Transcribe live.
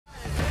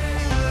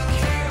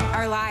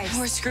lives.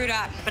 We're screwed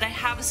up, but I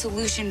have a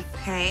solution.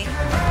 Okay.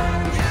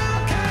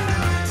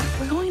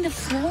 We're going to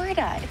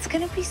Florida. It's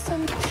gonna be so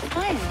much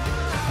fun.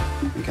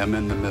 I think I'm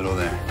in the middle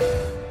there.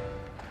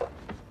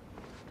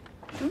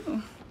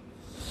 Ooh.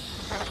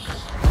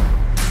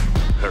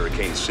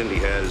 Hurricane Cindy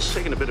has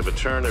taken a bit of a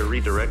turn,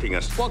 redirecting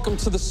us. Welcome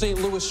to the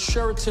St. Louis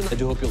Sheraton. I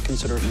do hope you'll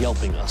consider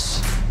yelping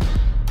us.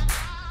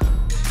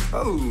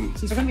 Oh,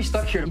 since we're gonna be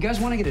stuck here, you guys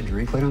want to get a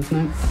drink later on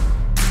tonight?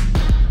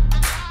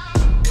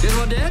 You guys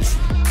want to dance?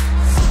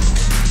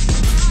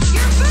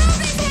 Your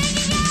boob is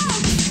hanging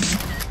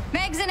out!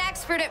 Meg's an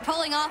expert at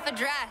pulling off a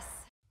dress.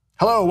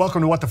 Hello,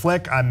 welcome to What the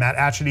Flick. I'm Matt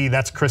Atchity,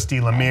 that's Christy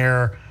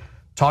Lemire,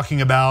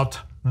 talking about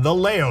The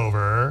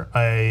Layover,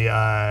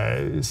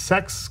 a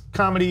sex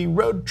comedy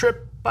road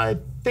trip, I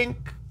think,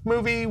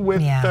 movie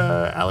with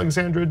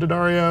Alexandra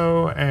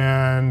Daddario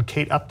and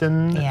Kate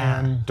Upton,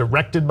 and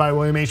directed by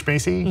William H.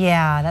 Macy.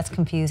 Yeah, that's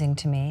confusing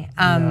to me.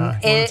 You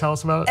want to tell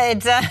us about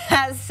it?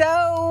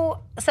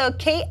 So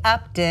Kate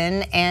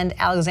Upton and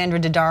Alexandra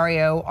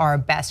Daddario are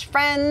best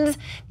friends.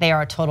 They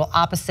are total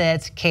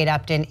opposites. Kate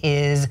Upton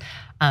is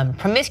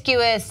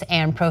promiscuous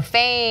and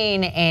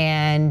profane,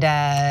 and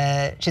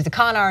she's a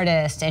con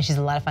artist, and she's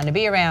a lot of fun to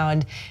be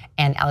around.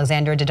 And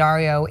Alexandra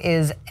Daddario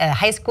is a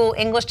high school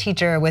English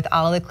teacher with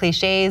all the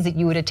cliches that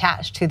you would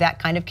attach to that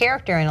kind of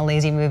character in a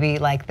lazy movie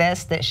like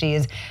this, that she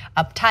is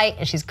uptight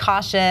and she's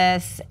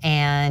cautious,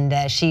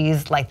 and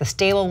she's like the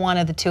stable one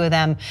of the two of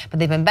them. But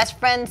they've been best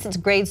friends since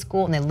grade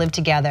school, and they live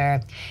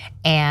together.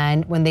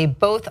 And when they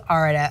both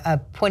are at a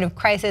point of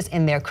crisis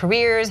in their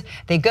careers,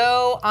 they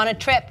go on a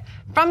trip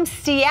from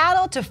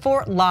Seattle to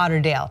Fort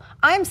Lauderdale.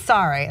 I'm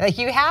sorry, like,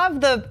 you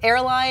have the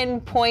airline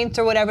points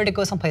or whatever to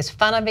go someplace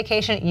fun on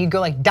vacation. You go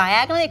like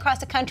diagonally across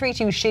the country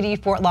to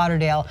shitty Fort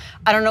Lauderdale.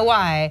 I don't know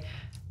why.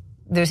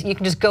 You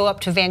can just go up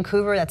to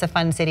Vancouver. That's a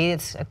fun city.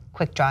 It's a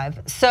quick drive.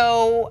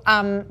 So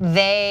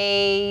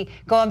they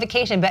go on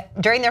vacation,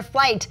 but during their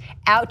flight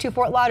out to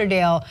Fort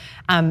Lauderdale,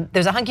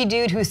 there's a hunky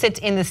dude who sits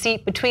in the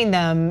seat between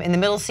them, in the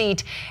middle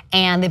seat,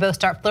 and they both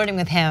start flirting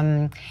with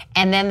him.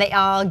 And then they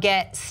all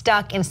get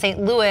stuck in St.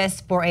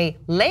 Louis for a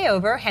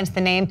layover, hence the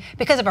name,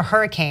 because of a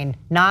hurricane.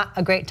 Not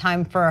a great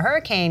time for a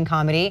hurricane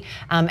comedy.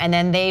 And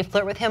then they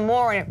flirt with him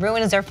more, and it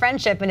ruins their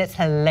friendship, and it's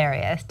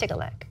hilarious. Take a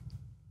look.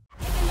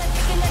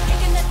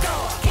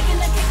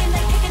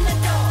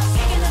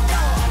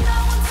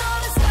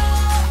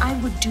 I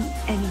would do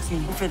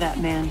anything for that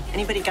man.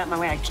 Anybody got in my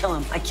way, I'd kill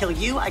him. I kill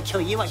you, I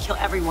kill you, I kill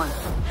everyone.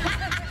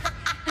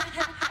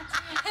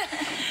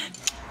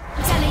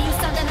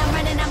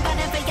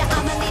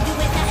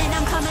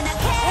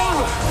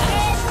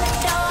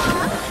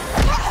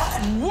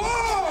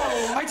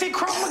 Whoa! I take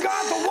Krav Maga,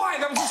 but why?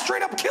 That was a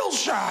straight up kill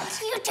shot.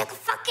 You took a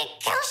fucking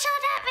kill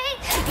shot at me?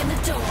 Kicking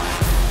the door.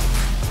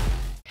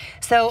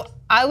 So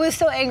I was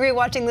so angry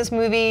watching this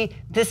movie.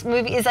 This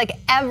movie is like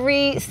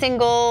every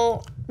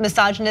single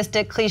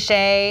misogynistic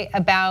cliche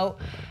about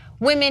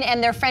women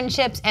and their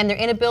friendships and their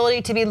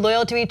inability to be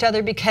loyal to each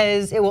other,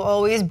 because it will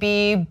always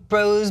be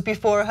bros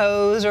before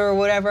hoes, or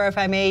whatever, if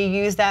I may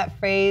use that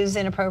phrase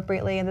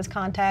inappropriately in this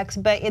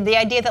context. But the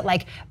idea that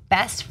like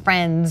best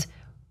friends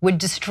would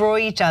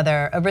destroy each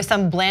other over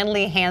some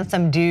blandly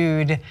handsome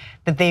dude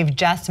that they've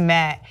just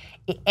met.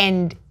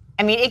 And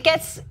I mean, it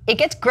gets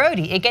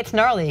grody, it gets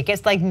gnarly, it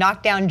gets like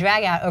knockdown,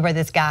 drag out over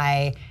this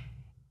guy.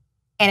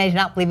 And I did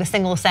not believe a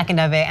single second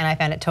of it, and I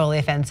found it totally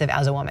offensive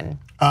as a woman.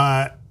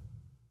 Yeah.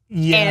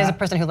 And as a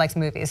person who likes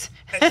movies.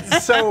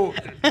 So,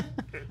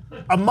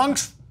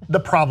 amongst the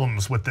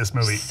problems with this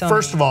movie,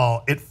 first of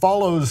all, it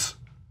follows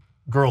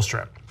Girls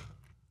Trip,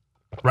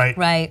 right?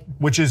 Right.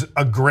 Which is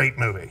a great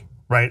movie,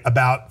 right?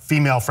 About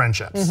female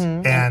friendships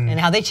and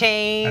how they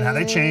change. And how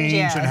they change,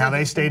 and how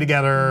they stay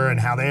together, and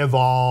how they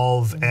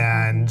evolve,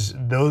 and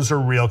those are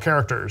real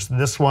characters.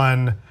 This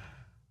one,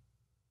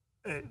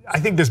 I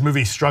think this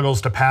movie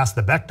struggles to pass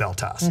the Bechdel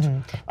test.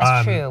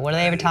 That's true. What do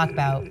they ever talk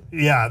about?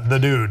 Yeah, the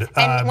dude.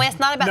 And when it's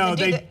not about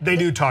the dude, they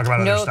do talk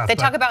about other stuff. They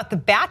talk about The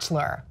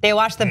Bachelor. They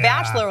watch The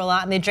Bachelor a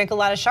lot, and they drink a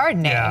lot of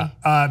Chardonnay.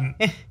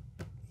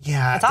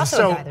 Yeah. That's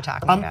also a guy they're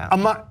talking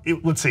about.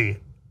 Let's see,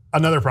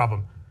 another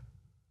problem.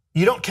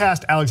 You don't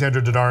cast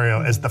Alexandra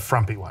Daddario as the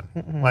frumpy one.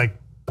 Like,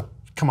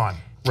 come on,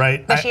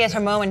 right? But she has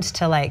her moments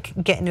to like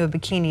get into a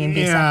bikini and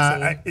be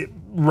sexy.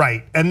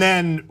 Right, and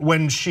then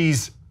when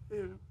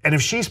and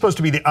if she's supposed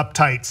to be the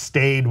uptight,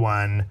 staid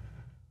one,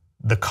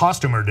 the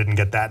costumer didn't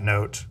get that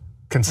note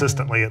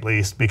consistently, at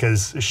least,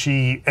 because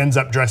she ends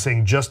up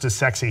dressing just as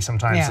sexy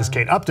sometimes as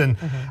Kate Upton,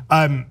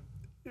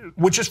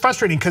 which is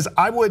frustrating, because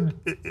I would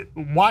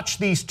watch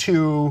these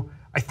two.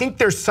 I think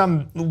there's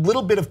some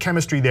little bit of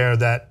chemistry there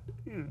that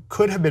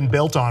could have been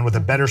built on with a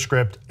better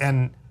script,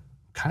 and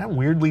kind of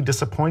weirdly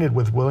disappointed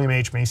with William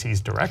H.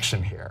 Macy's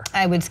direction here.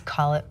 I would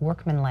call it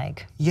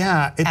workmanlike.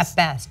 Yeah, it's at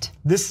best.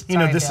 This,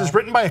 this is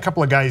written by a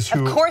couple of guys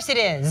who. Of course it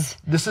is.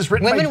 This is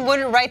written. Women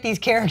wouldn't write these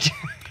characters.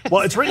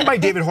 Well, it's written by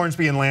David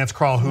Hornsby and Lance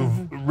Kroll,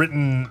 who've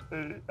written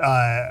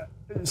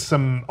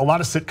a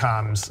lot of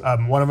sitcoms.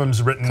 One of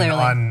them's written Clearly.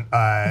 on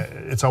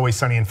It's Always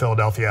Sunny in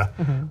Philadelphia,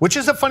 which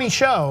is a funny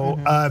show.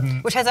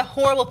 Which has a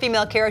horrible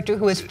female character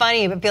who is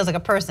funny but feels like a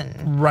person.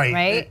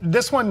 Right.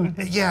 This one,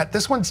 yeah,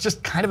 this one's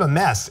just kind of a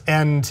mess.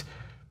 And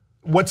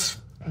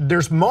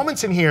there's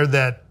moments in here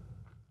that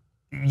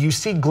you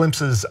see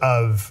glimpses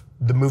of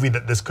the movie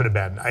that this could have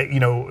been.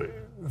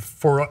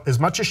 For as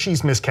much as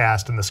she's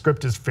miscast and the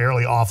script is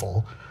fairly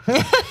awful,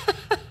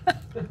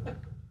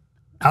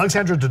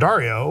 Alexandra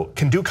Daddario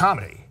can do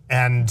comedy,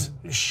 and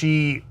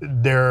she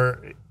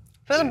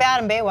wasn't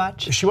bad in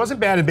Baywatch. She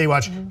wasn't bad in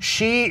Baywatch.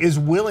 She is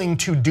willing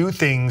to do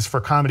things for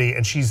comedy,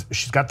 and she's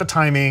got the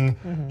timing,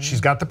 she's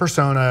got the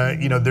persona.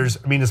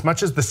 As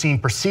much as the scene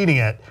preceding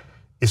it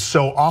is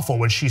so awful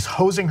when she's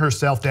hosing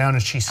herself down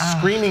and she's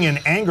screaming in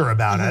anger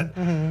about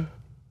it.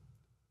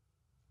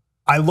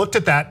 I looked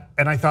at that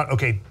and I thought,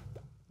 okay,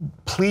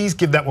 please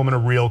give that woman a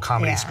real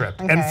comedy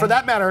script. And for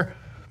that matter,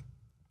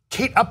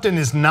 Kate Upton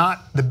is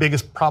not the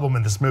biggest problem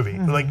in this movie.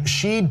 Like,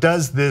 she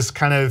does this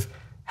kind of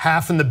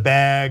half in the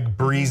bag,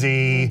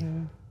 breezy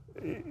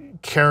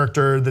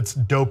character that's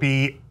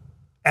dopey,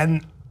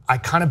 and I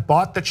kind of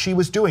bought that she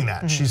was doing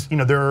that. She's,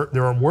 there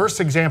are worse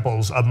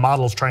examples of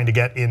models trying to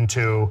get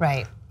into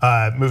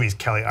movies.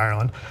 Kelly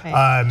Ireland.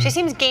 She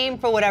seems game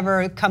for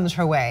whatever comes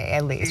her way,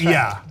 at least. Right?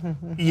 Yeah.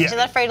 She's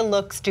not afraid to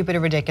look stupid or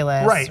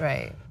ridiculous.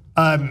 Right.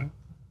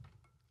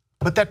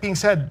 But that being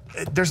said,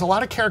 there's a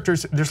lot of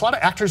characters, there's a lot of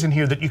actors in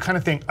here that you kind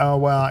of think, oh,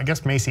 well, I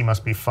guess Macy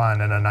must be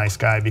fun and a nice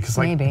guy, because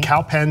like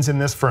Cal Penn's in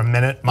this for a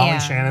minute, Molly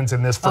Shannon's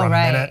in this for a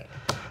minute,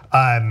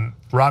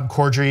 Rob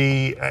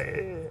Corddry,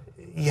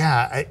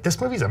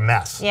 this movie's a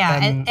mess.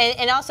 Yeah,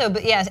 and also,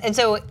 but yes, and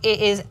so it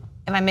is,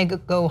 if I may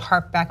go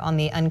harp back on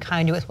the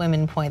unkind with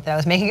women point that I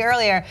was making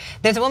earlier,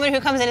 there's a woman who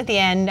comes in at the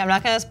end, I'm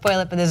not gonna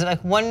spoil it, but there's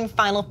like one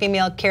final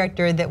female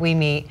character that we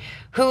meet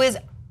who is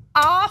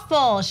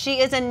awful.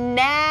 She is a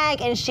nag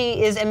and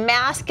she is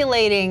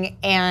emasculating,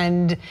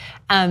 and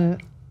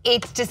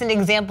it's just an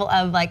example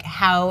of like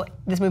how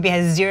this movie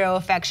has zero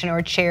affection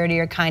or charity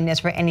or kindness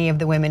for any of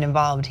the women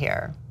involved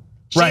here.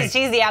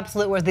 She's the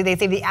absolute worst. They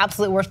say the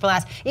absolute worst for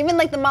last. Even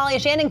like the Molly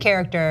Shannon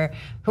character,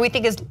 who we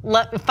think is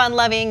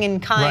fun-loving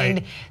and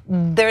kind,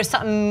 there's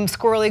something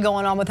squirrely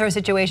going on with her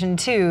situation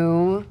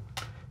too.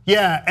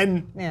 Yeah,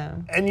 and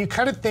you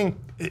kind of think,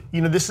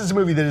 this is a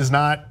movie that is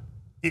not.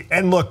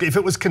 And look, if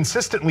it was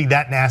consistently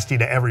that nasty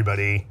to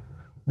everybody,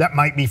 that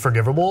might be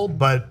forgivable,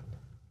 but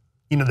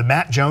the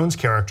Matt Jones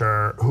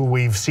character, who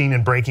we've seen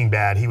in Breaking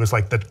Bad, he was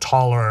like the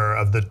taller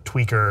of the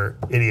tweaker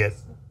idiot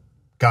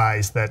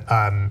guys that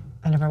I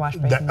never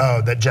watched Breaking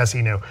Bad. That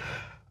Jesse knew.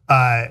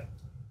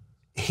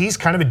 He's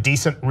kind of a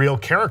decent real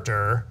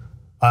character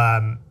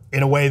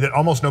in a way that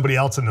almost nobody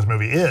else in this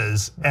movie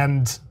is.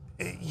 And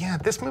yeah,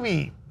 this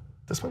movie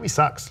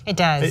sucks. It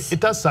does. It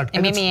does suck. It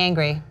made me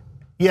angry.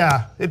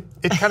 Yeah, it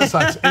kind of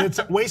sucks. And it's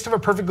a waste of a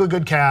perfectly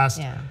good cast.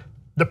 Yeah.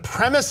 The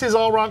premise is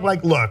all wrong.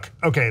 Like, look,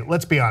 okay,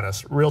 let's be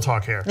honest, real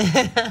talk here.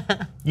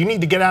 You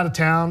need to get out of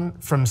town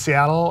from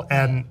Seattle,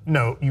 and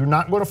no, you're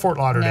not going to Fort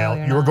Lauderdale.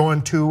 No, you're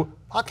going to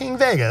fucking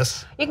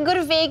Vegas. You can go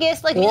to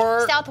Vegas, like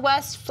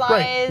Southwest flies.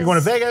 Right, you're going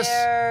to Vegas.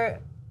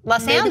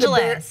 Los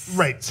Angeles.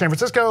 San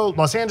Francisco,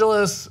 Los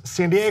Angeles,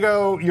 San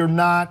Diego. You're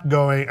not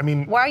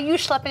going, why are you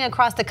schlepping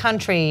across the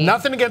country?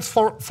 Nothing against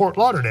Fort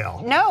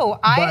Lauderdale. No,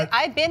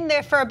 I've been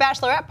there for a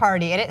bachelorette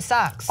party and it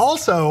sucks.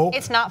 Also,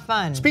 it's not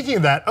fun. Speaking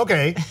of that,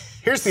 okay,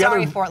 here's the other.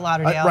 Sorry, Fort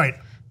Lauderdale. Right.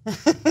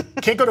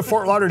 Can't go to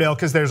Fort Lauderdale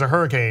because there's a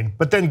hurricane,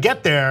 but then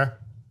get there,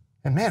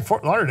 and man,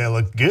 Fort Lauderdale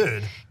looked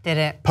good. Did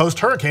it?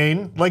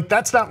 Post-hurricane, like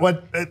that's not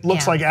what it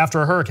looks like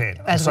after a hurricane.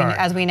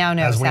 As we now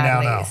know,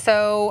 sadly.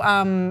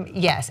 So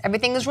yes,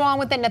 everything is wrong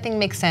with it. Nothing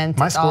makes sense.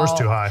 My score's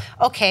too high.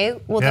 Okay,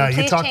 well then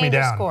please change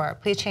your score.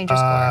 Please change your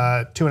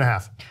score.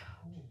 2.5.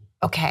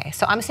 Okay,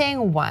 so I'm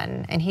saying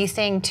 1, and he's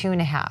saying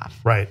 2.5.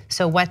 Right.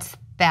 So what's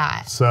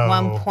that? So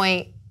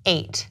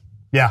 1.8.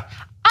 Yeah.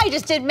 I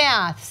just did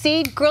math.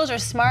 See, girls are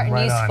smart and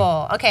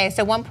useful. Okay,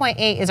 so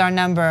 1.8 is our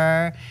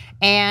number,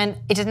 and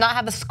it does not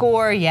have a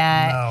score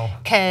yet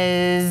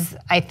because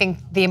I think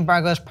the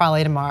embargo is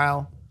probably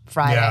tomorrow,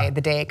 Friday,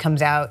 the day it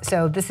comes out.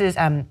 So this is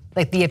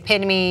like the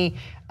epitome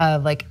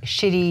of like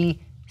shitty,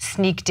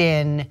 sneaked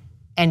in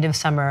end of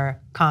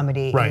summer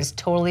comedy. It is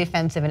totally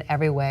offensive in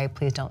every way.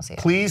 Please don't see it.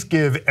 Please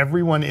give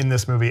everyone in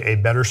this movie a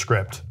better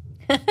script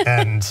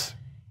and see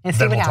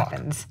what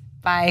happens.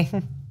 Bye.